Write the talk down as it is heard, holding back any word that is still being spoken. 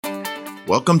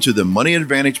Welcome to the Money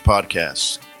Advantage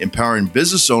Podcast, empowering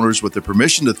business owners with the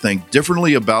permission to think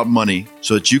differently about money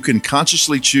so that you can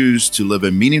consciously choose to live a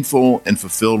meaningful and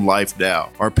fulfilled life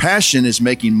now. Our passion is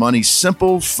making money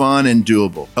simple, fun, and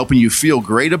doable, helping you feel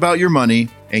great about your money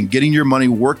and getting your money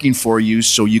working for you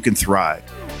so you can thrive.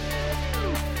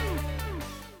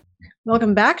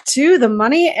 Welcome back to the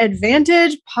Money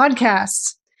Advantage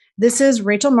Podcast. This is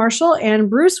Rachel Marshall and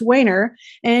Bruce Wayner,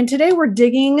 and today we're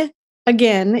digging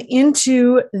again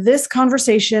into this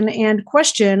conversation and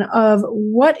question of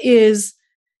what is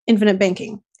infinite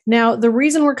banking. Now, the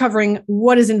reason we're covering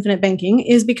what is infinite banking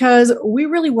is because we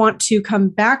really want to come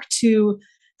back to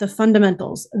the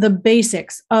fundamentals, the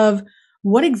basics of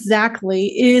what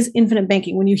exactly is infinite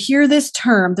banking. When you hear this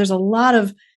term, there's a lot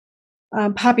of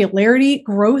popularity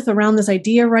growth around this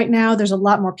idea right now. There's a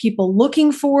lot more people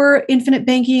looking for infinite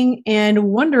banking and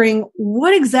wondering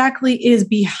what exactly is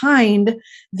behind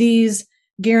these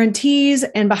guarantees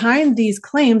and behind these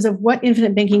claims of what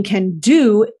infinite banking can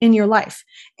do in your life.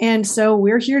 And so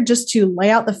we're here just to lay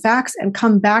out the facts and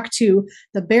come back to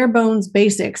the bare bones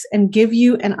basics and give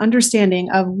you an understanding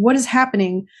of what is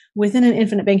happening within an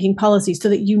infinite banking policy so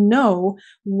that you know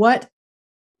what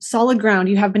solid ground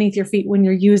you have beneath your feet when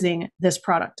you're using this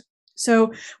product.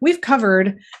 So we've covered,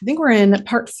 I think we're in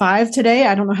part 5 today.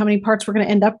 I don't know how many parts we're going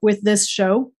to end up with this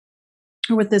show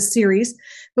or with this series,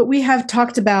 but we have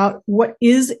talked about what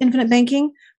is infinite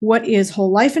banking, what is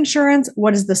whole life insurance,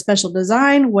 what is the special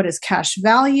design, what is cash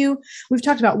value. We've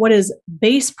talked about what is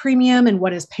base premium and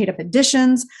what is paid up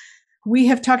additions. We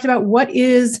have talked about what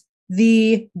is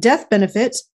the death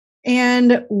benefit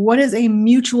and what is a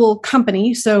mutual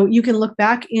company. So you can look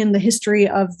back in the history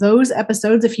of those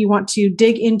episodes if you want to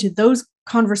dig into those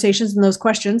conversations and those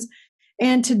questions.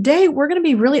 And today we're going to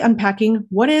be really unpacking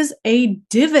what is a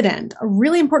dividend, a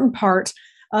really important part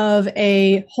of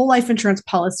a whole life insurance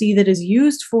policy that is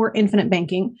used for infinite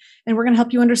banking. And we're going to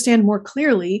help you understand more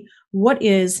clearly what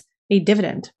is a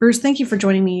dividend. Bruce, thank you for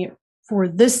joining me for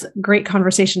this great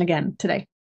conversation again today.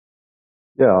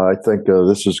 Yeah, I think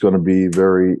this is going to be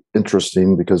very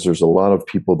interesting because there's a lot of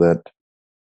people that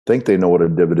think they know what a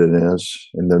dividend is,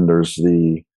 and then there's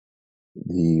the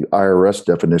IRS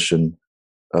definition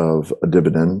of a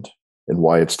dividend and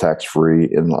why it's tax-free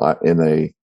in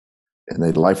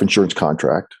a life insurance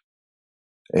contract.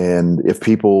 And if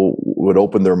people would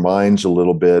open their minds a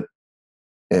little bit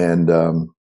and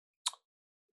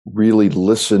really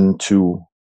listen to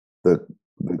the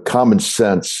common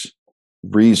sense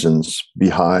reasons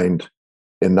behind,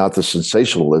 and not the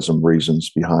sensationalism reasons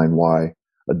behind why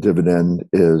a dividend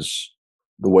is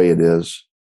the way it is.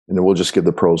 And then we'll just give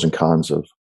the pros and cons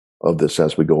of this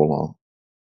as we go along.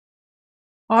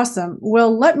 Awesome.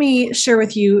 Well, let me share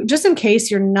with you, just in case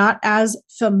you're not as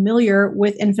familiar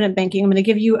with infinite banking, I'm going to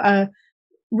give you a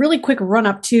really quick run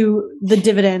up to the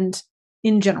dividend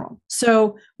in general.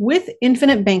 So with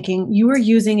infinite banking, you are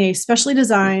using a specially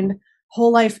designed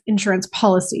whole life insurance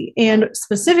policy. And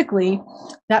specifically,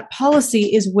 that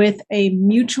policy is with a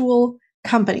mutual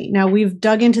company. Now, we've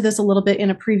dug into this a little bit in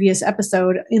a previous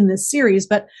episode in this series,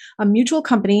 but a mutual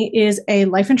company is a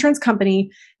life insurance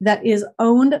company that is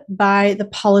owned by the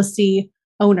policy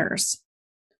owners.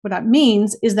 What that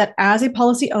means is that as a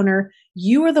policy owner,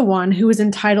 you are the one who is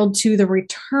entitled to the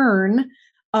return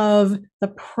of the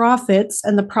profits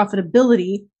and the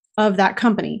profitability of that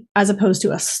company, as opposed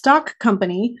to a stock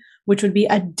company, which would be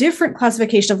a different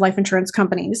classification of life insurance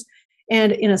companies.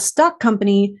 And in a stock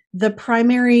company, the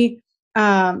primary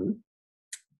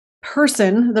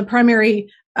person, the primary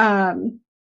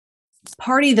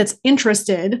party that's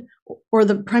interested, or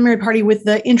the primary party with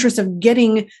the interest of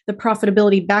getting the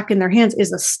profitability back in their hands,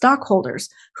 is the stockholders,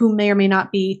 who may or may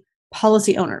not be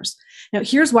policy owners. Now,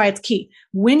 here's why it's key.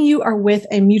 When you are with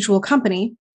a mutual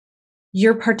company,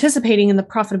 you're participating in the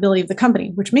profitability of the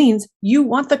company, which means you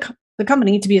want the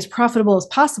company to be as profitable as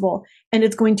possible, and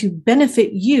it's going to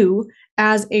benefit you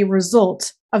as a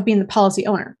result of being the policy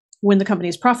owner when the company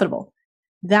is profitable.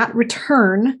 That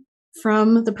return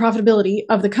from the profitability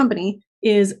of the company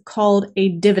is called a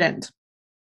dividend.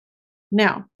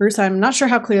 Now, Bruce, I'm not sure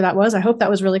how clear that was. I hope that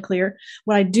was really clear.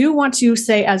 What I do want to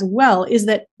say as well is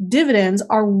that dividends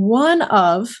are one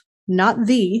of, not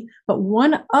the, but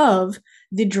one of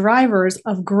the drivers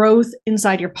of growth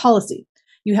inside your policy.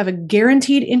 You have a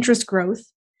guaranteed interest growth,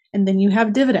 and then you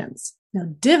have dividends. Now,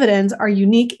 dividends are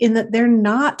unique in that they're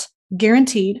not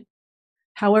guaranteed.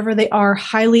 However, they are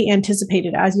highly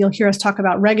anticipated, as you'll hear us talk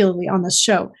about regularly on this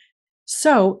show.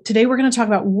 So today we're going to talk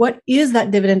about what is that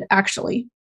dividend actually,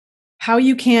 how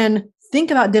you can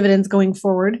think about dividends going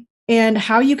forward, and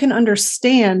how you can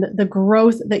understand the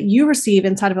growth that you receive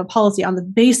inside of a policy on the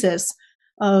basis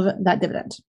of that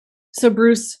dividend. So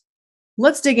Bruce,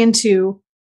 let's dig into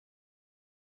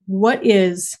what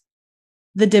is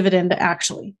the dividend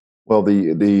actually? Well,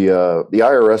 the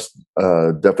IRS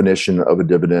definition of a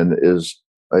dividend is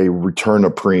a return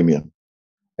of premium,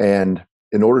 and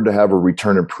in order to have a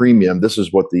return of premium, this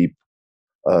is what the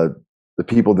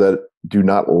people that do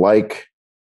not like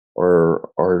or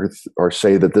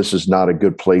say that this is not a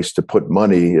good place to put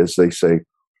money is they say,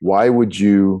 why would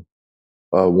you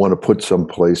want to put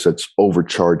someplace that's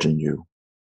overcharging you,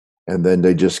 and then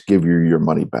they just give you your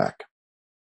money back,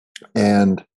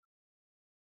 and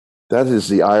that is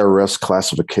the IRS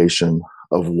classification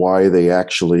of why they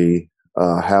actually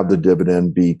have the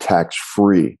dividend be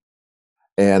tax-free.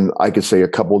 And I could say a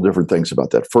couple of different things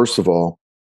about that. First of all,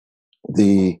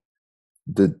 the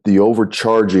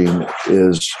overcharging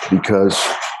is because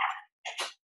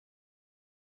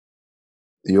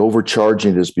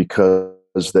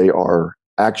they are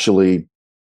actually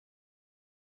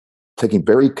taking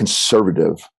very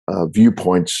conservative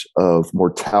viewpoints of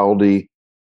mortality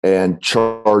and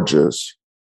charges.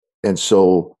 And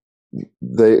so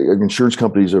insurance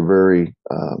companies are very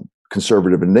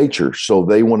conservative in nature. So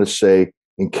they want to say,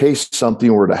 in case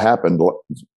something were to happen,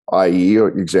 i.e.,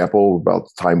 example, about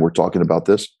the time we're talking about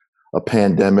this, a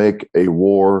pandemic, a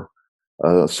war,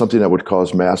 something that would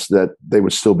cause mass, that they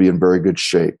would still be in very good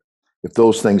shape. If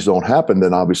those things don't happen,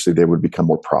 then obviously they would become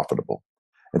more profitable.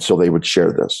 And so they would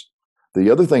share this. The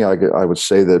other thing I would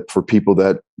say that for people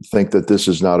that think that this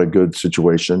is not a good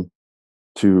situation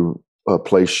to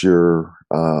place your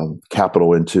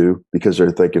capital into, because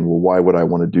they're thinking, well, why would I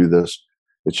want to do this?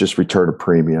 It's just return a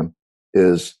premium.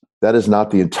 That is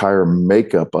not the entire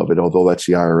makeup of it, although that's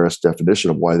the IRS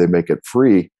definition of why they make it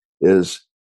free, is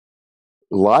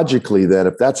logically that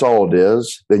if that's all it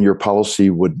is, then your policy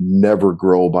would never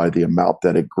grow by the amount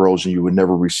that it grows, and you would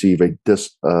never receive a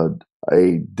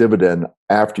dividend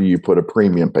after you put a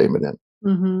premium payment in.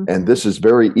 Mm-hmm. And this is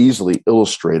very easily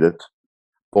illustrated,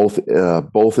 both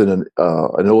in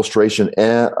an illustration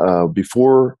and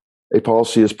before a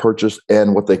policy is purchased,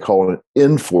 and what they call an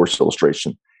in-force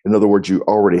illustration. In other words, you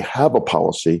already have a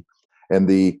policy, and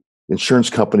the insurance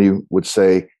company would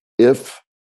say, if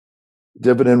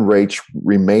dividend rates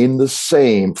remain the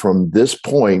same from this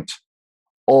point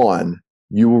on,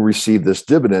 you will receive this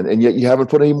dividend, and yet you haven't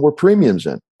put any more premiums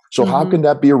in. So how can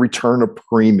that be a return of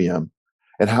premium?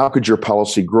 And how could your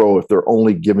policy grow if they're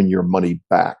only giving your money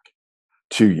back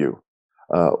to you,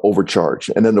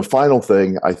 overcharged? And then the final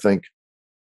thing, I think,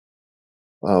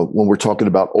 when we're talking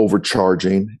about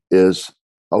overcharging, is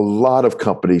a lot of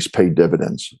companies pay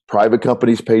dividends. Private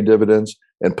companies pay dividends,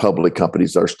 and public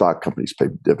companies, our stock companies, pay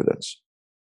dividends.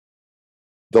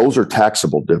 Those are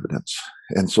taxable dividends.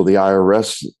 And so the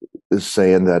IRS is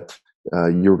saying that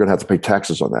you're going to have to pay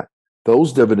taxes on that.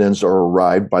 Those dividends are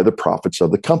arrived by the profits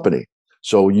of the company.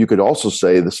 So you could also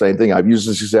say the same thing. I've used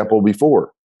this example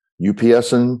before.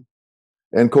 UPS and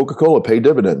Coca-Cola pay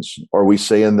dividends. Are we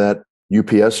saying that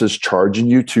UPS is charging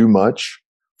you too much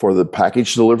for the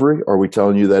package delivery? Are we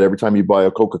telling you that every time you buy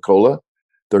a Coca-Cola,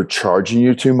 they're charging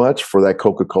you too much for that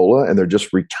Coca-Cola, and they're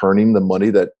just returning the money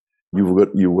that you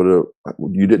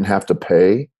didn't have to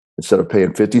pay? Instead of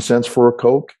paying 50 cents for a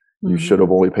Coke, you should have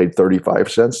only paid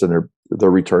 35 cents, and they're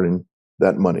returning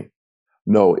that money.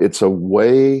 No, it's a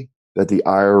way that the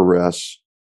IRS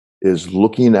is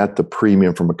looking at the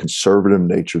premium from a conservative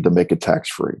nature to make it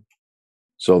tax-free.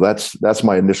 So that's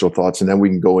my initial thoughts, and then we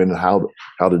can go into how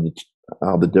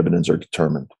the dividends are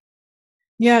determined.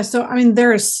 Yeah, so I mean,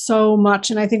 there is so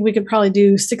much, and I think we could probably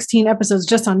do 16 episodes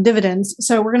just on dividends.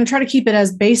 So we're going to try to keep it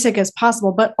as basic as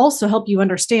possible, but also help you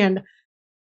understand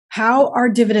how are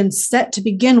dividends set to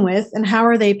begin with, and how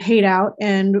are they paid out,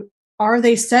 and are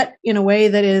they set in a way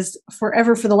that is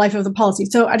forever for the life of the policy?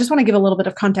 So I just want to give a little bit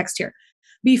of context here.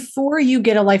 Before you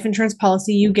get a life insurance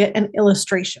policy, you get an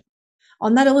illustration.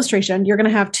 On that illustration, you're going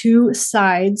to have two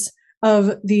sides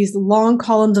of these long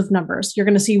columns of numbers. You're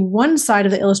going to see one side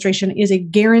of the illustration is a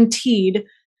guaranteed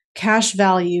cash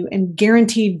value and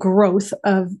guaranteed growth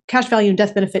of cash value and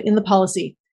death benefit in the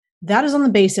policy. That is on the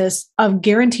basis of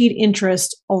guaranteed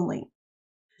interest only.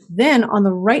 Then on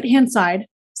the right-hand side,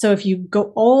 so if you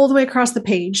go all the way across the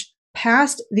page,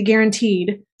 past the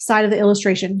guaranteed side of the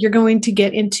illustration, you're going to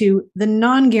get into the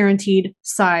non-guaranteed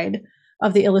side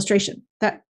of the illustration.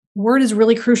 That word is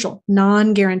really crucial,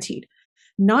 non-guaranteed.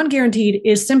 Non-guaranteed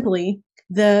is simply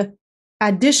the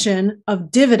addition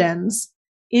of dividends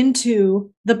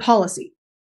into the policy.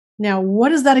 Now, what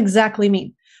does that exactly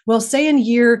mean? Well, say in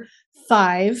year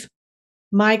 5,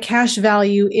 my cash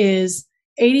value is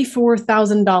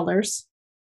 $84,000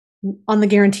 on the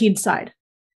guaranteed side.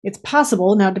 It's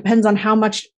possible, now it depends on how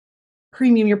much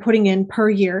premium you're putting in per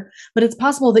year, but it's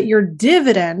possible that your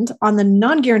dividend on the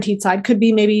non-guaranteed side could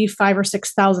be maybe $5,000 or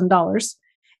 $6,000.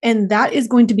 And that is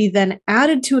going to be then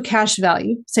added to a cash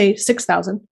value, say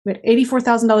 6,000. We had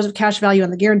 $84,000 of cash value on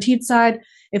the guaranteed side.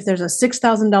 If there's a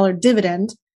 $6,000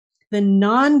 dividend, the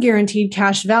non-guaranteed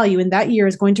cash value in that year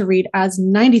is going to read as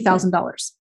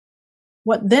 $90,000.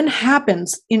 What then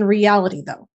happens in reality,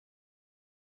 though,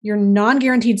 your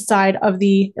non-guaranteed side of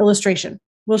the illustration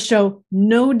will show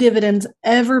no dividends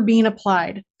ever being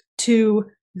applied to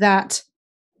that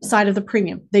side of the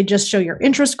premium. They just show your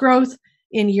interest growth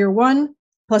in year one,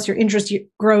 plus your interest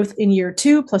growth in year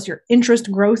two, plus your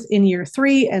interest growth in year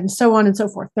three, and so on and so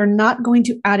forth. They're not going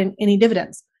to add in any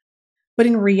dividends. But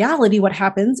in reality, what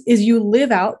happens is you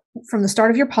live out from the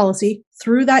start of your policy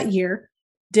through that year,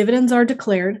 dividends are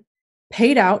declared,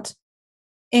 paid out,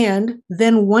 and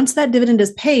then once that dividend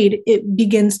is paid,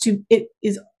 it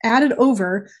is added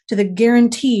over to the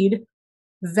guaranteed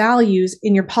values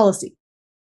in your policy.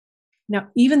 Now,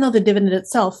 even though the dividend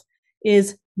itself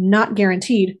is not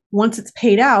guaranteed, once it's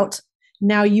paid out,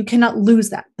 now you cannot lose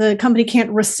that. The company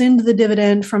can't rescind the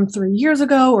dividend from 3 years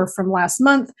ago or from last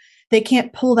month. They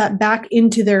can't pull that back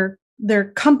into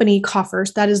their company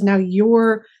coffers. That is now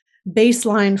your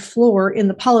baseline floor in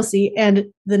the policy. And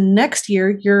the next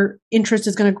year, your interest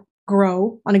is going to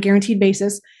grow on a guaranteed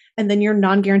basis, and then your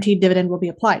non-guaranteed dividend will be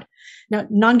applied. Now,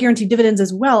 non-guaranteed dividends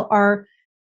as well are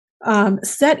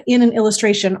set in an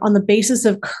illustration on the basis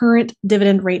of current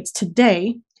dividend rates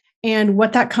today and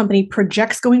what that company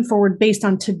projects going forward based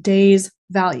on today's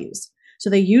values. So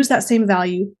they use that same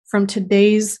value from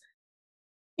today's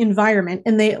environment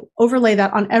and they overlay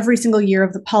that on every single year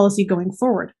of the policy going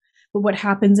forward. But what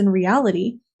happens in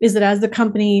reality is that as the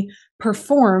company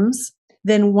performs,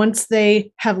 then once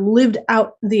they have lived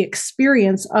out the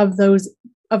experience of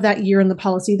that year in the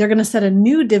policy, they're going to set a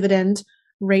new dividend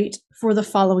rate for the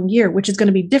following year, which is going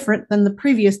to be different than the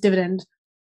previous dividend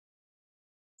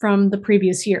from the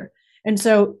previous year. And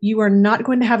so you are not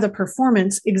going to have the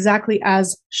performance exactly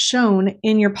as shown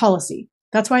in your policy.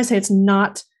 That's why I say it's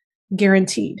not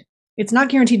guaranteed. It's not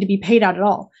guaranteed to be paid out at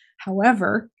all.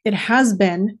 However, it has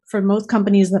been for most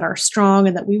companies that are strong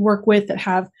and that we work with that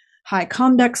have high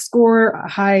Comdex score, a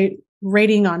high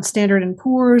rating on Standard &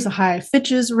 Poor's, a high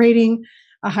Fitch's rating,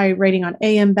 a high rating on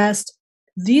AM Best.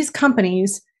 These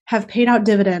companies have paid out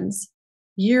dividends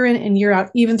year in and year out,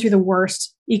 even through the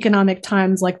worst economic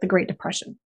times like the Great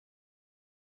Depression.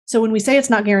 So when we say it's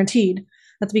not guaranteed,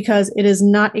 that's because it is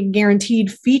not a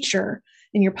guaranteed feature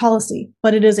in your policy,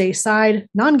 but it is a side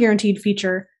non-guaranteed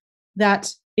feature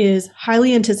that is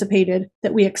highly anticipated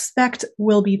that we expect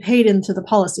will be paid into the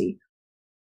policy,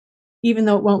 even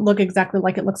though it won't look exactly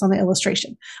like it looks on the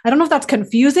illustration. I don't know if that's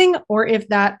confusing or if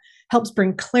that helps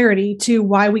bring clarity to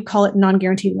why we call it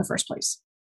non-guaranteed in the first place.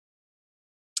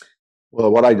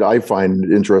 Well, what I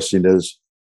find interesting is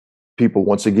people,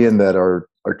 once again, that are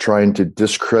trying to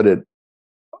discredit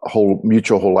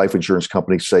mutual whole life insurance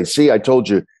companies say, see, I told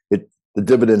you the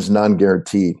dividend's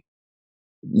non-guaranteed.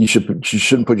 You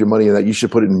shouldn't put your money in that. You should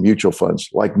put it in mutual funds.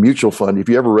 Like mutual fund, if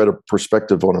you ever read a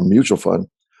perspective on a mutual fund,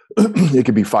 it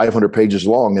could be 500 pages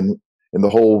long. And the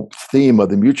whole theme of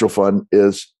the mutual fund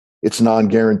is it's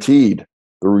non-guaranteed.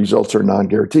 The results are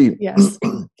non-guaranteed. Yes.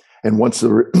 And once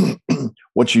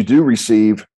you do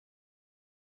receive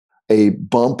a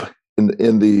bump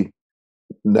in the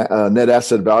net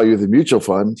asset value of the mutual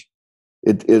fund,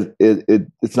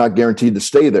 it's not guaranteed to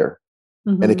stay there.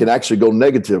 Mm-hmm. And it can actually go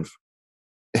negative.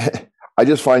 I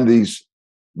just find these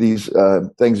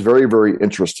things very, very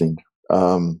interesting.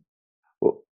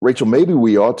 Rachel, maybe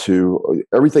we ought to.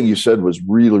 Everything you said was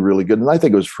really, really good, and I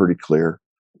think it was pretty clear.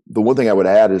 The one thing I would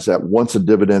add is that once a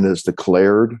dividend is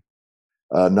declared,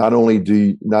 not only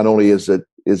is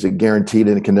it guaranteed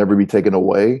and it can never be taken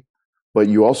away, but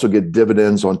you also get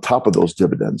dividends on top of those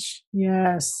dividends.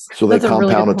 Yes, so they compound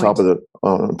really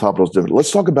on top of those dividends.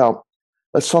 Let's talk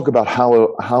about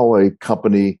how a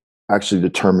company actually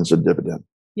determines a dividend.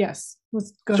 Yes. Go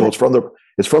so ahead.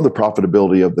 it's from the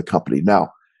profitability of the company.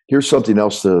 Now, here's something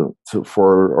else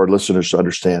for our listeners to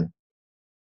understand.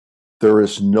 There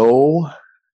is no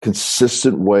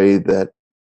consistent way that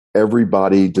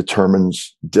everybody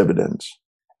determines dividends.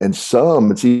 And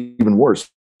it's even worse.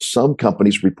 Some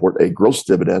companies report a gross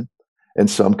dividend and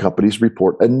some companies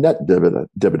report a net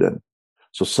dividend.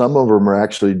 So some of them are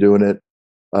actually doing it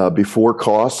before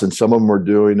costs, and some of them are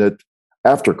doing it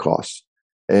after costs,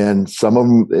 and some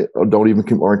of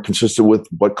them aren't consistent with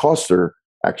what costs they're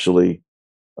actually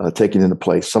taking into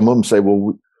place. Some of them say,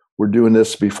 "Well, we're doing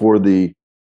this before the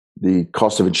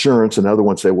cost of insurance," and other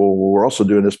ones say, "Well, we're also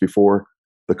doing this before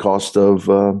the cost of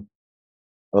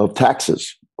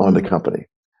taxes on the company.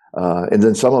 And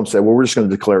then some of them say, well, we're just going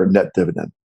to declare a net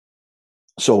dividend.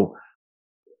 So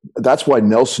that's why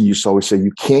Nelson used to always say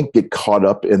you can't get caught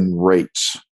up in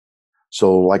rates.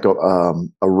 So like a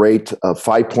rate of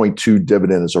 5.2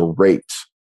 dividend is a rate,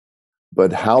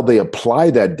 but how they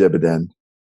apply that dividend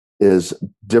is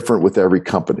different with every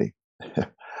company.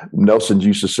 Nelson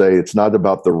used to say it's not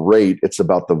about the rate, it's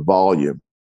about the volume.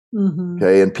 Mm-hmm.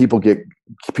 Okay, and people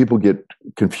get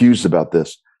confused about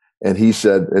this. And he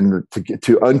said, and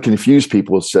to unconfuse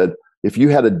people, said, if you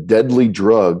had a deadly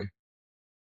drug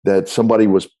that somebody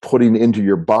was putting into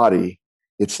your body,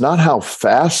 it's not how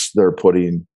fast they're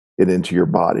putting it into your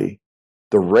body,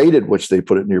 the rate at which they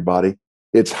put it in your body,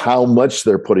 it's how much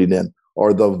they're putting in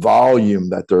or the volume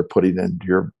that they're putting into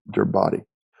your body.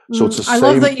 So it's the same. I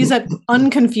love that you said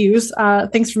unconfused.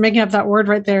 Thanks for making up that word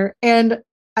right there. And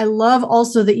I love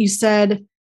also that you said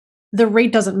the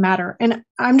rate doesn't matter. And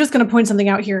I'm just going to point something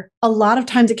out here. A lot of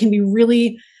times it can be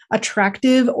really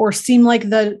attractive or seem like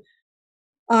the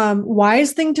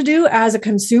wise thing to do as a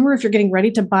consumer. If you're getting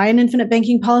ready to buy an infinite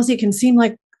banking policy, it can seem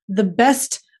like the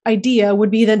best idea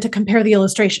would be then to compare the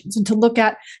illustrations and to look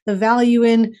at the value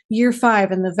in year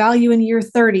 5 and the value in year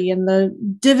 30 and the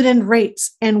dividend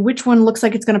rates and which one looks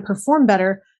like it's going to perform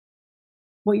better.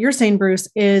 What you're saying, Bruce,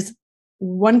 is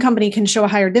one company can show a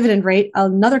higher dividend rate,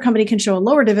 another company can show a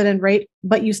lower dividend rate,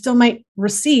 but you still might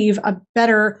receive a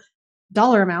better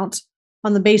dollar amount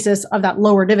on the basis of that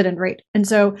lower dividend rate. And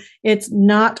so it's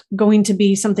not going to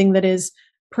be something that is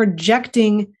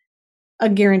projecting a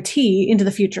guarantee into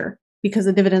the future because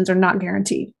the dividends are not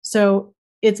guaranteed. So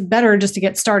it's better just to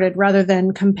get started rather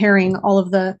than comparing all of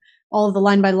the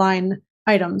line by line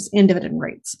items in dividend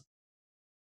rates.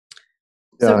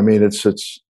 Yeah, so, I mean,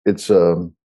 it's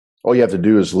all you have to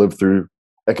do is live through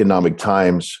economic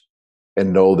times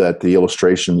and know that the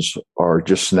illustrations are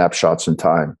just snapshots in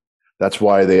time. That's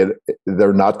why they're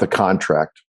not the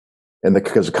contract, and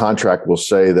because the contract will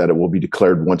say that it will be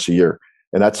declared once a year.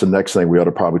 And that's the next thing we ought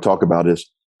to probably talk about is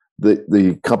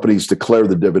the companies declare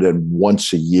the dividend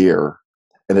once a year,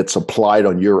 and it's applied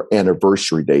on your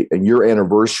anniversary date. And your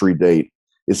anniversary date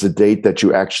is the date that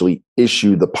you actually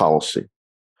issue the policy.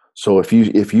 So if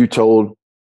you told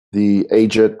the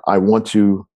agent, I want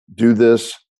to do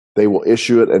this, they will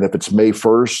issue it. And if it's May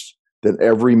 1st, then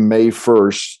every May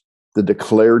 1st, the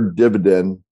declared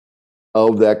dividend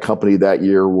of that company that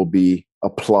year will be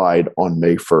applied on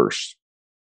May 1st.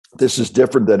 This is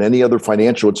different than any other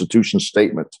financial institution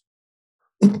statement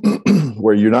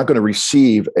where you're not going to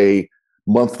receive a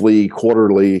monthly,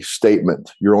 quarterly statement.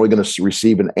 You're only going to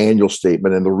receive an annual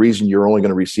statement. And the reason you're only going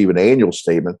to receive an annual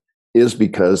statement is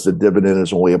because the dividend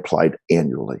is only applied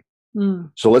annually.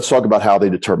 So let's talk about how they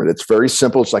determine it. It's very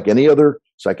simple. It's like any other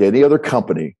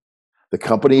company. The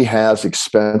company has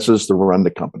expenses to run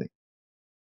the company.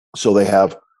 So they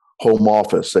have home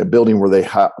office, a building where they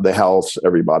house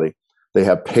everybody. They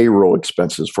have payroll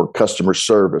expenses for customer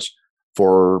service,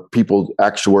 for people,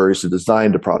 actuaries to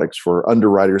design the products, for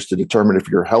underwriters to determine if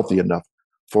you're healthy enough,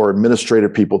 for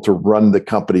administrative people to run the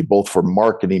company, both for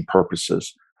marketing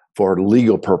purposes, for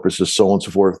legal purposes, so on and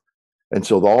so forth. And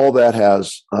so all that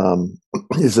has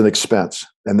is an expense.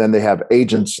 And then they have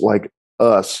agents like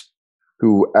us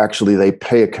who actually they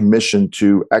pay a commission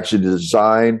to actually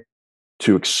design,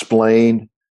 to explain,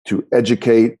 to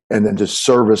educate, and then to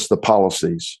service the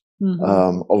policies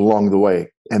along the way.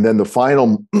 And then the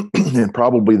final and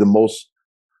probably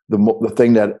the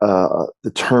thing that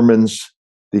determines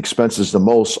the expenses the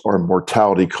most are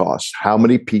mortality costs. How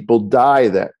many people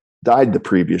died the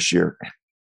previous year?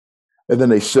 And then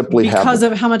they simply because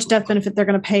of how much death benefit they're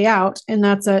going to pay out, and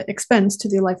that's an expense to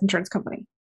the life insurance company.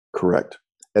 Correct.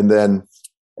 And then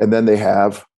they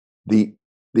have the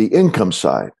income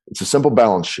side. It's a simple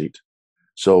balance sheet.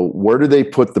 So where do they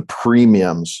put the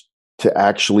premiums to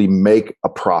actually make a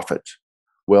profit?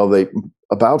 Well,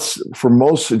 for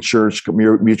most mutual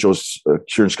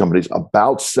insurance companies,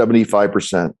 about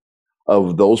 75%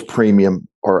 of those premium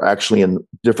are actually in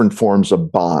different forms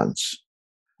of bonds.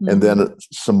 And then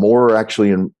some more are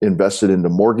actually invested into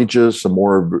mortgages, some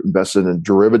more are invested in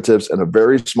derivatives, and a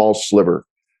very small sliver,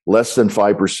 less than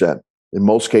 5%, in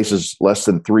most cases less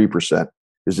than 3%,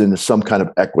 is into some kind of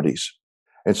equities.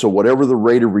 And so whatever the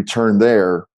rate of return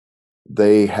there,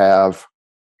 they have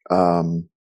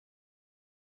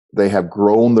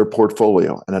grown their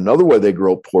portfolio. And another way they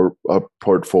grow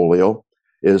portfolio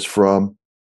is from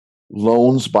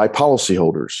loans by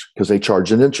policyholders, because they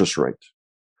charge an interest rate.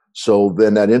 So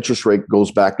then that interest rate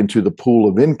goes back into the pool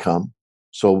of income.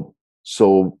 So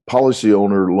policy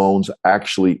owner loans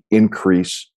actually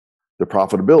increase the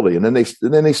profitability. And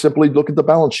then they simply look at the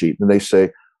balance sheet and they say,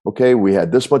 okay, we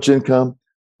had this much income,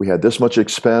 we had this much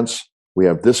expense, we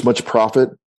have this much profit.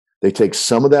 They take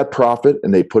some of that profit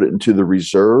and they put it into the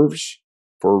reserves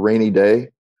for a rainy day.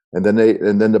 And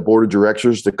then the board of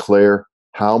directors declare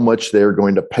how much they're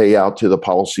going to pay out to the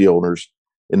policy owners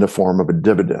in the form of a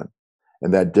dividend.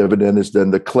 And that dividend is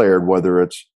then declared, whether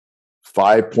it's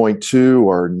 5.2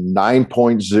 or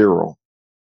 9.0,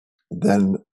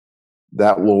 then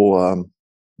that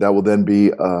will then be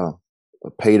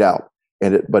paid out.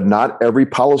 But not every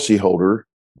policyholder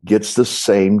gets the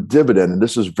same dividend. And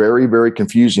this is very, very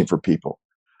confusing for people.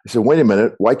 I said, wait a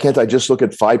minute, why can't I just look at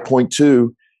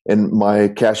 5.2 and my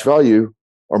cash value,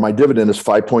 or my dividend is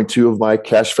 5.2 of my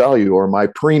cash value or my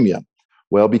premium?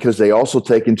 Well, because they also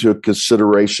take into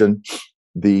consideration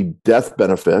the death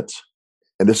benefit,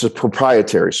 and this is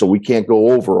proprietary, so we can't go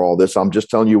over all this. I'm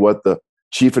just telling you what the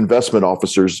chief investment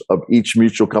officers of each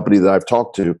mutual company that I've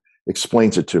talked to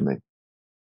explains it to me.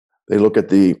 They look at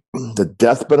the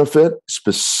death benefit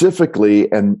specifically,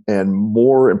 and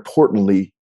more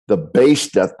importantly, the base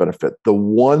death benefit, the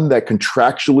one that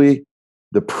contractually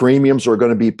the premiums are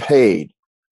going to be paid.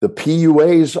 The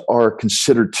PUAs are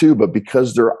considered too, but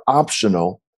because they're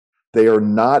optional, they are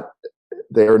not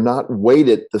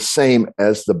weighted the same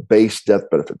as the base death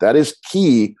benefit. That is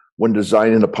key when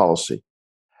designing a policy.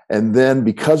 And then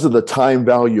because of the time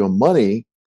value of money,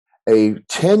 a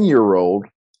 10-year-old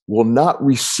will not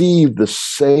receive the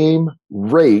same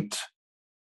rate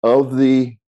of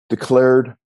the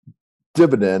declared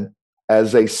dividend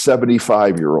as a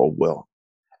 75-year-old will.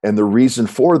 And the reason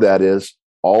for that is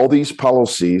all these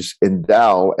policies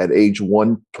endow at age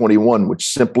 121, which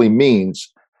simply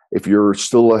means if you're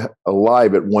still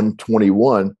alive at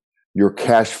 121, your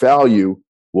cash value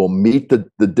will meet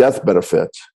the death benefit,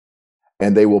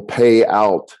 and they will pay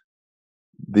out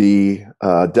the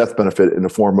death benefit in the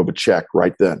form of a check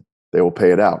right then. They will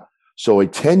pay it out. So a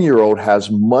 10-year-old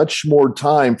has much more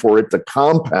time for it to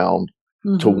compound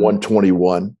to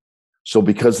 121. So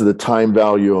because of the time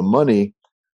value of money,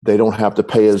 they don't have to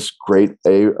pay as great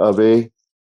of a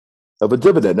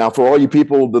dividend. Now, for all you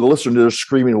people that are listening to this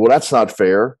screaming, well, that's not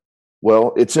fair.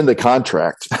 Well, it's in the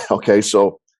contract. Okay,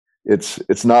 so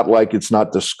it's not like it's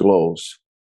not disclosed.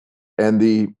 And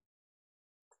the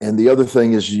other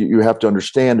thing is you have to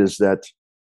understand is that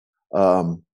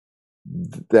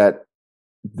that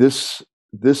this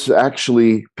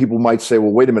actually, people might say,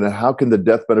 well, wait a minute, how can the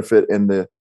death benefit and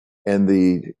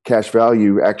the cash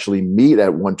value actually meet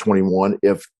at 121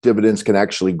 if dividends can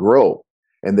actually grow?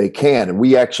 And they can, and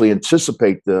we actually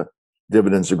anticipate the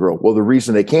dividends to grow. Well, the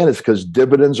reason they can is because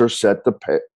dividends are set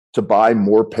to buy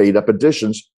more paid up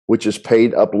additions, which is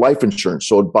paid up life insurance.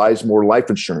 So it buys more life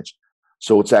insurance.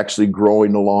 So it's actually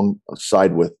growing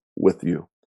alongside with you.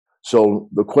 So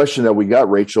the question that we got,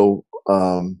 Rachel,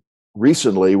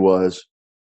 recently was,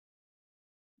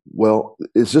 well,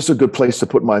 is this a good place to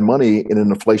put my money in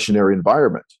an inflationary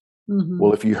environment? Mm-hmm.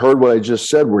 Well, if you heard what I just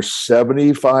said, we're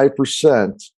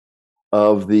 75%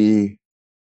 of the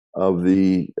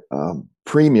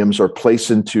premiums are placed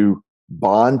into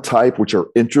bond type, which are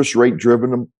interest rate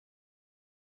driven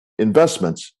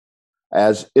investments.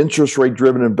 As interest rate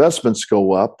driven investments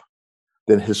go up,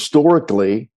 then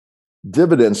historically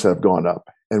dividends have gone up.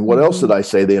 And what else did I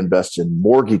say? They invest in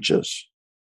mortgages,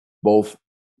 both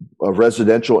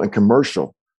residential and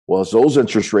commercial. Well, as those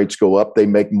interest rates go up, they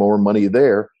make more money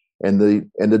there, and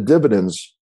the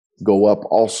dividends go up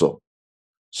also.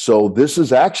 So this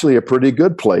is actually a pretty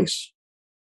good place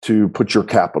to put your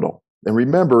capital. And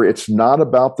remember, it's not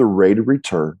about the rate of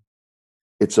return.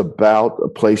 It's about a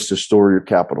place to store your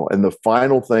capital. And the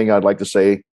final thing I'd like to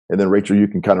say, and then Rachel, you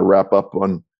can kind of wrap up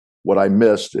on what I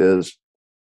missed, is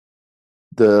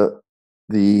the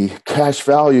cash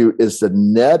value is the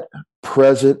net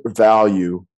present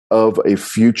value of a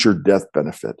future death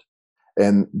benefit.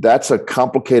 And that's a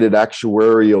complicated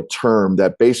actuarial term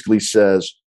that basically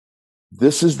says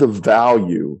this is the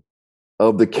value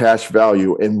of the cash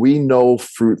value. And we know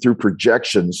through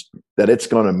projections that it's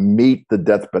going to meet the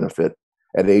death benefit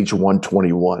at age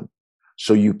 121.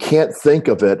 So you can't think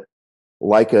of it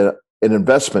like an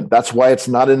investment. That's why it's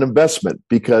not an investment,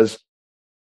 because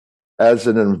as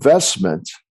an investment,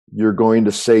 you're going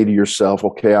to say to yourself,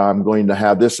 okay, I'm going to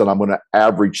have this and I'm going to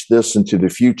average this into the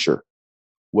future.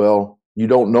 Well, you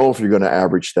don't know if you're going to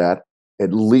average that.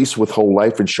 At least with whole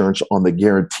life insurance on the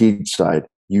guaranteed side,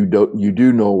 you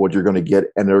do know what you're going to get,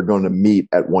 and they're going to meet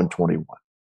at 121.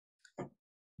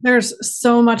 There's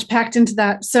so much packed into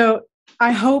that. So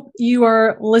I hope you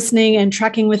are listening and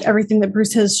tracking with everything that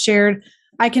Bruce has shared.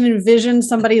 I can envision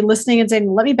somebody listening and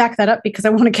saying, let me back that up because I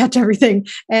want to catch everything.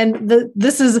 And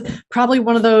this is probably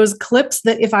one of those clips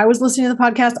that if I was listening to the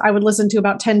podcast, I would listen to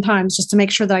about 10 times just to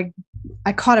make sure that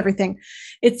I caught everything.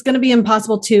 It's going to be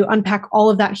impossible to unpack all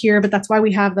of that here, but that's why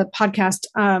we have the podcast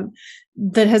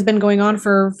that has been going on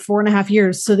for 4.5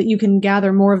 years so that you can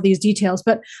gather more of these details.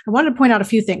 But I wanted to point out a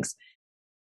few things.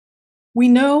 We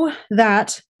know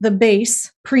that the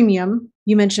base premium,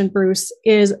 you mentioned, Bruce,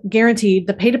 is guaranteed.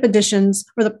 The paid up additions,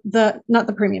 or not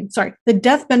the premium, sorry, the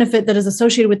death benefit that is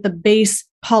associated with the base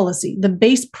policy, the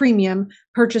base premium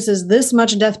purchases this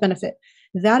much death benefit.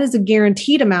 That is a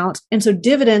guaranteed amount. And so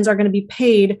dividends are going to be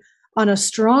paid on a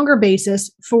stronger basis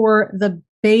for the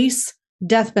base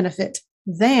death benefit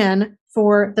than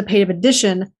for the paid up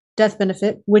addition death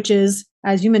benefit, which is,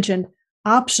 as you mentioned,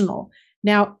 optional.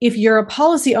 Now, if you're a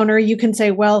policy owner, you can say,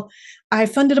 well, I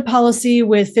funded a policy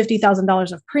with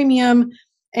 $50,000 of premium.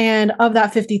 And of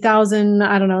that 50,000,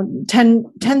 I don't know,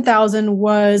 10,000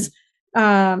 was,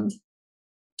 I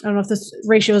don't know if this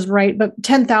ratio is right, but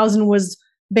 10,000 was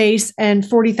base and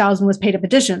 40,000 was paid up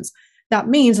additions. That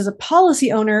means as a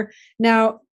policy owner,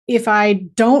 now, if I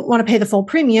don't want to pay the full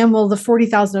premium, well, the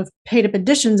 40,000 of paid up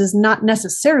additions is not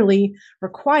necessarily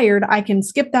required. I can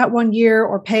skip that 1 year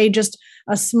or pay just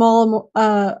a small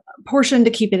portion to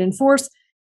keep it in force.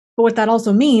 But what that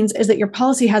also means is that your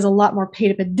policy has a lot more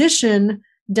paid up addition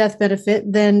death benefit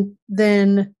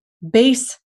than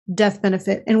base death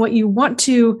benefit. And what you want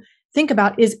to think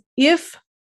about is if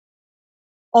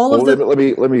all of let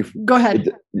me go ahead.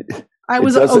 I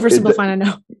was oversimplifying, I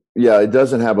know. Yeah, it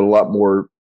doesn't have a lot more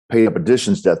paid up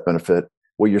additions death benefit.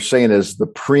 What you're saying is the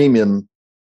premium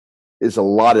is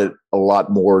allotted a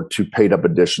lot more to paid up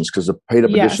additions, because the paid up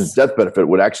additions death benefit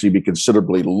would actually be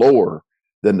considerably lower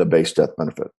than the base death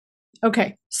benefit.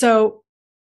 Okay. So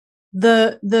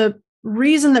the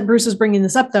reason that Bruce is bringing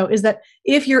this up, though, is that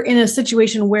if you're in a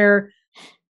situation where,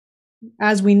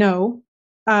 as we know,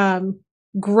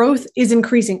 growth is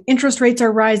increasing, interest rates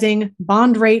are rising,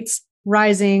 bond rates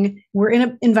rising, we're in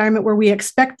an environment where we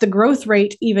expect the growth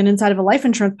rate, even inside of a life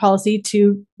insurance policy,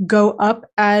 to go up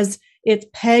as it's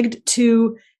pegged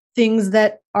to things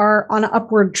that are on an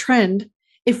upward trend.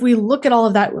 If we look at all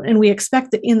of that and we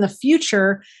expect that in the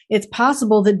future, it's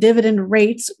possible that dividend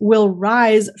rates will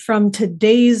rise from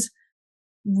today's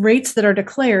rates that are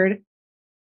declared.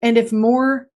 And if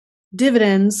more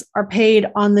dividends are paid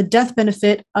on the death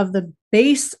benefit of the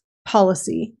base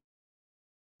policy,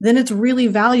 then it's really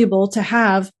valuable to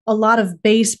have a lot of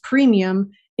base premium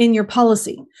in your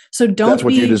policy. So that's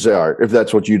what you desire. If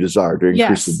that's what you desire, to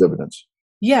increase the dividends.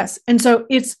 Yes. And so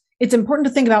it's important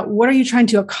to think about, what are you trying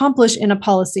to accomplish in a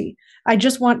policy? I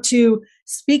just want to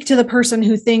speak to the person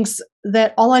who thinks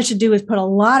that all I should do is put a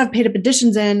lot of paid up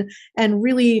additions in and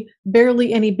really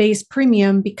barely any base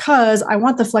premium, because I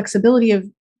want the flexibility of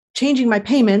changing my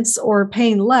payments or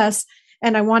paying less,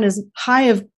 and I want as high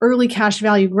of early cash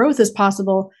value growth as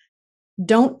possible.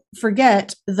 Don't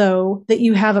forget, though, that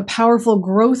you have a powerful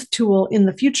growth tool in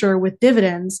the future with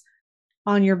dividends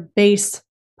on your base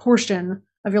portion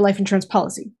of your life insurance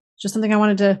policy. Just something I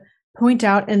wanted to point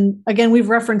out. And again, we've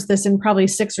referenced this in probably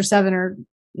 6 or 7 or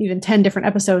even 10 different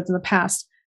episodes in the past.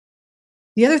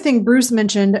 The other thing Bruce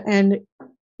mentioned, and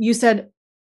you said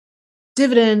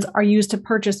dividends are used to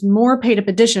purchase more paid up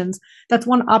additions. That's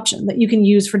one option that you can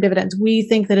use for dividends. We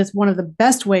think that it's one of the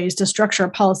best ways to structure a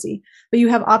policy, but you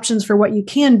have options for what you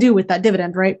can do with that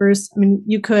dividend, right, Bruce? I mean,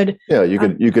 you could. Yeah, you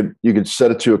could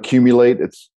set it to accumulate.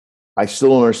 I still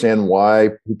don't understand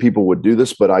why people would do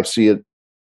this, but I see it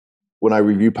when I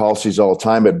review policies all the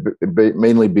time. It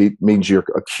mainly means you're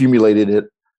accumulating it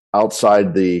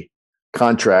outside the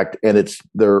contract, and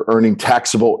they're earning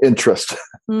taxable interest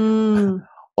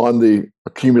on the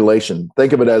accumulation.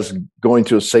 Think of it as going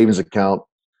to a savings account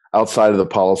outside of the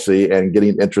policy and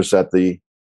getting interest at the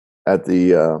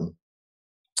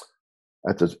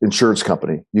insurance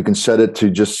company. You can set it to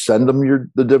just send them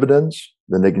the dividends,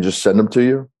 then they can just send them to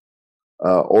you,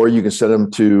 or you can set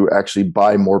them to actually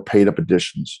buy more paid up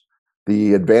additions.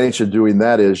 The advantage of doing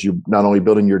that is you're not only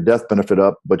building your death benefit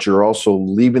up, but you're also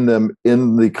leaving them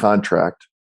in the contract,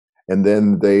 and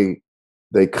then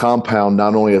they compound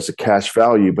not only as a cash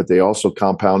value, but they also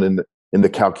compound in the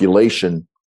calculation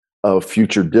of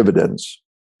future dividends.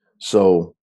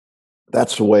 So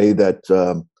that's the way that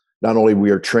not only we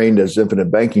are trained as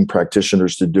infinite banking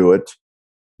practitioners to do it,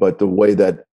 but the way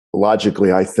that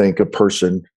logically I think a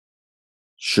person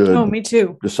should me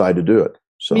too. decide to do it.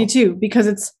 So me too, because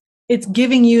it's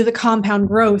giving you the compound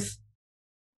growth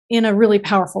in a really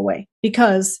powerful way,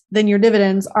 because then your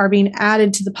dividends are being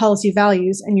added to the policy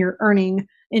values and you're earning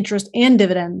interest and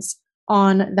dividends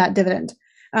on that dividend.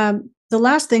 The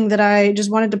last thing that I just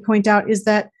wanted to point out is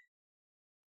that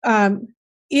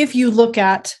if you look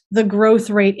at the growth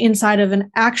rate inside of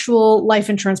an actual life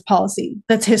insurance policy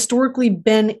that's historically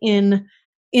been in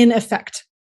effect,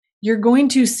 you're going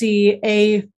to see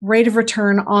a rate of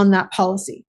return on that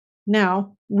policy.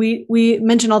 Now, we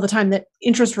mention all the time that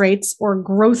interest rates or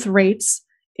growth rates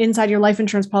inside your life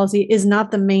insurance policy is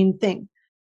not the main thing.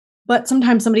 But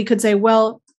sometimes somebody could say,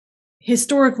 well,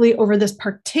 historically, over this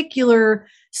particular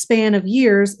span of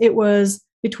years, it was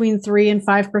between 3 and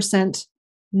 5%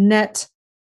 net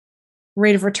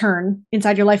rate of return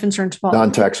inside your life insurance policy.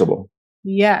 Non-taxable.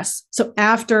 Yes. So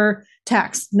after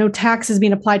tax, no tax is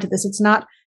being applied to this. It's not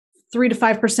 3 to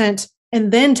 5%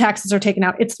 and then taxes are taken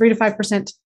out. It's 3 to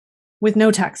 5% with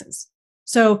no taxes.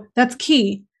 So that's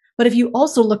key. But if you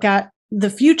also look at the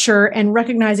future and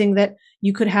recognizing that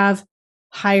you could have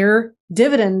higher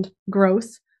dividend growth,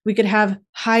 we could have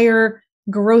higher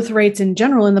growth rates in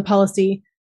general in the policy.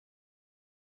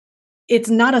 It's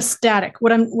not a static.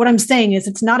 What I'm saying is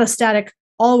it's not a static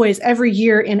always every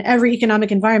year in every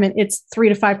economic environment. It's 3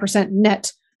 to 5%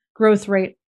 net growth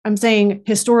rate. I'm saying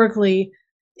historically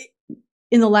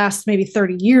in the last maybe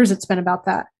 30 years, it's been about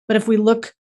that. But if we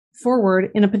look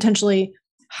forward in a potentially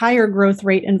higher growth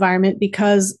rate environment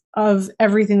because of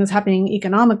everything that's happening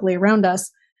economically around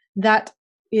us, that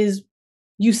is,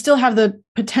 you still have the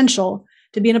potential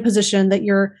to be in a position that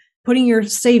you're putting your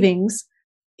savings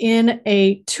in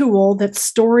a tool that's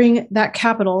storing that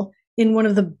capital in one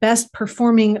of the best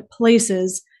performing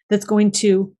places that's going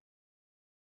to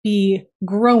be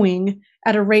growing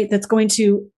at a rate that's going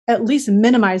to at least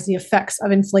minimize the effects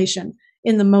of inflation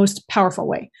in the most powerful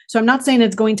way. So I'm not saying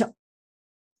it's going to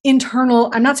I'm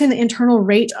not saying the internal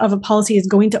rate of a policy is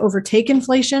going to overtake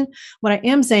inflation. What I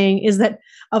am saying is that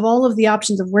of all of the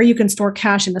options of where you can store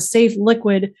cash in a safe,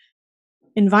 liquid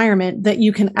environment that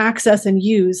you can access and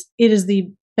use, it is the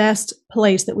best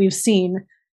place that we've seen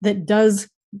that does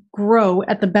grow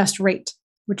at the best rate,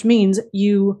 which means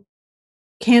you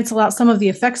cancel out some of the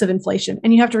effects of inflation.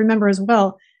 And you have to remember as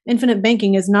well, infinite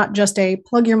banking is not just a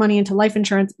plug your money into life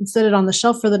insurance and sit it on the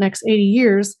shelf for the next 80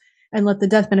 years and let the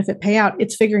death benefit pay out.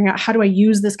 It's figuring out, how do I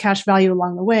use this cash value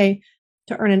along the way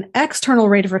to earn an external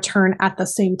rate of return at the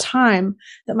same time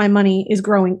that my money is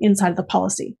growing inside of the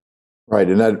policy. Right.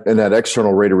 And that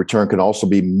external rate of return can also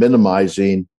be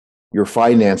minimizing your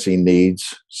financing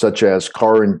needs, such as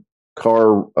car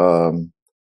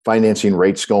financing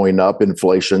rates going up,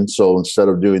 inflation. So instead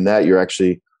of doing that, you're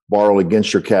actually borrow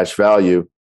against your cash value.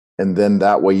 And then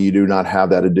that way you do not have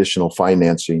that additional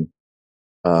financing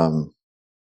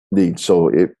need. So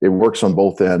it works on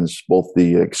both ends, both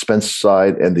the expense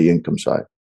side and the income side.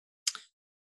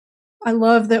 I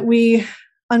love that we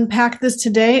unpack this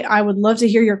today. I would love to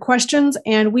hear your questions,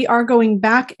 and we are going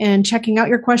back and checking out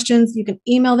your questions. You can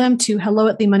email them to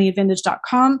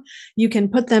hello@themoneyadvantage.com. You can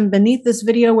put them beneath this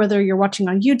video, whether you're watching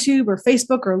on YouTube or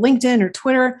Facebook or LinkedIn or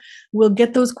Twitter. We'll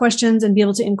get those questions and be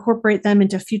able to incorporate them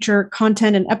into future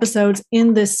content and episodes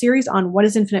in this series on what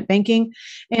is infinite banking.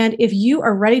 And if you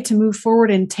are ready to move forward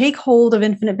and take hold of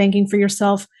infinite banking for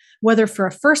yourself, whether for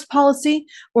a first policy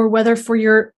or whether for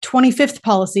your 25th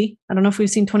policy. I don't know if we've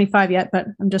seen 25 yet, but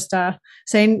I'm just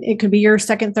saying it could be your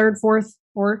second, third, fourth,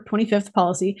 or 25th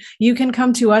policy. You can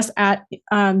come to us at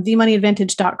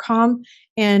themoneyadvantage.com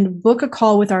and book a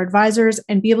call with our advisors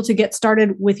and be able to get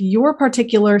started with your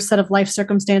particular set of life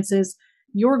circumstances,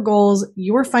 your goals,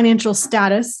 your financial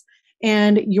status,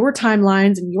 and your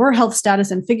timelines and your health status,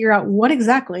 and figure out what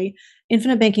exactly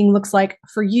infinite banking looks like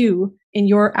for you in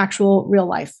your actual real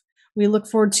life. We look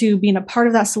forward to being a part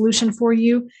of that solution for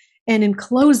you. And in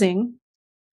closing,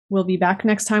 we'll be back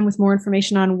next time with more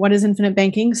information on what is infinite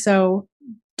banking. So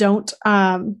don't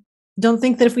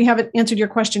think that if we haven't answered your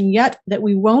question yet, that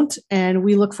we won't. And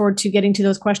we look forward to getting to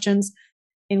those questions.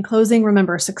 In closing,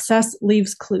 remember, success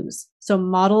leaves clues. So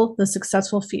model the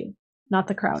successful few, not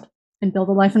the crowd, and build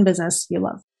a life and business you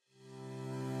love.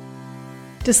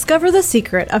 Discover the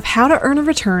secret of how to earn a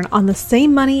return on the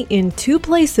same money in two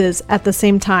places at the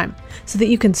same time so that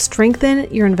you can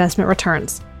strengthen your investment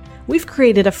returns. We've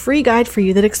created a free guide for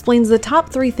you that explains the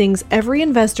top 3 things every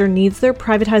investor needs their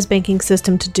privatized banking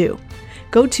system to do.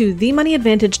 Go to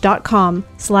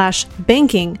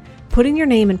themoneyadvantage.com/banking, put in your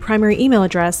name and primary email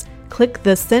address, click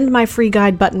the Send My Free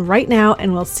Guide button right now,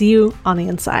 and we'll see you on the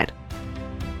inside.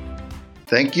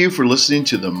 Thank you for listening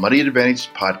to the Money Advantage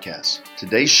podcast.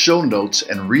 Today's show notes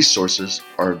and resources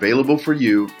are available for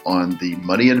you on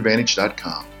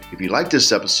themoneyadvantage.com. If you like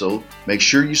this episode, make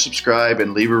sure you subscribe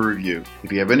and leave a review.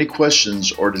 If you have any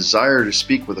questions or desire to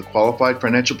speak with a qualified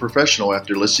financial professional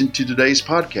after listening to today's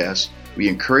podcast, we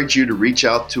encourage you to reach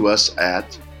out to us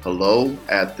at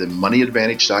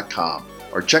hello@themoneyadvantage.com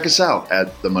or check us out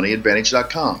at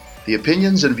themoneyadvantage.com. The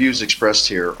opinions and views expressed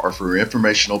here are for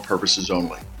informational purposes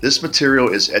only. This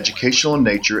material is educational in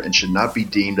nature and should not be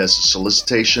deemed as a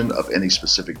solicitation of any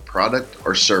specific product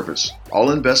or service. All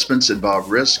investments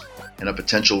involve risk and a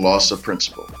potential loss of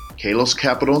principal. Kalos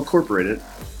Capital Incorporated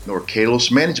nor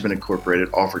Kalos Management Incorporated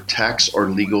offer tax or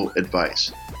legal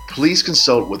advice. Please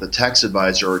consult with a tax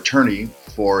advisor or attorney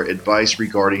for advice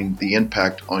regarding the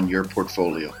impact on your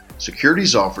portfolio.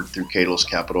 Securities offered through Kalos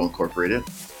Capital Incorporated,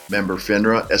 member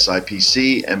FINRA,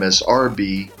 SIPC,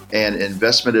 MSRB, and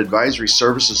investment advisory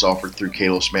services offered through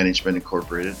Kalos Management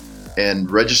Incorporated,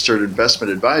 and registered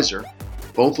investment advisor,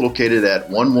 both located at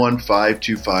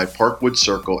 11525 Parkwood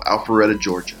Circle, Alpharetta,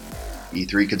 Georgia.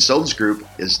 E3 Consultants Group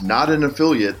is not an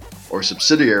affiliate or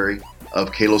subsidiary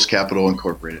of Kalos Capital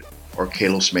Incorporated or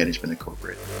Kalos Management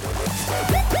Incorporated.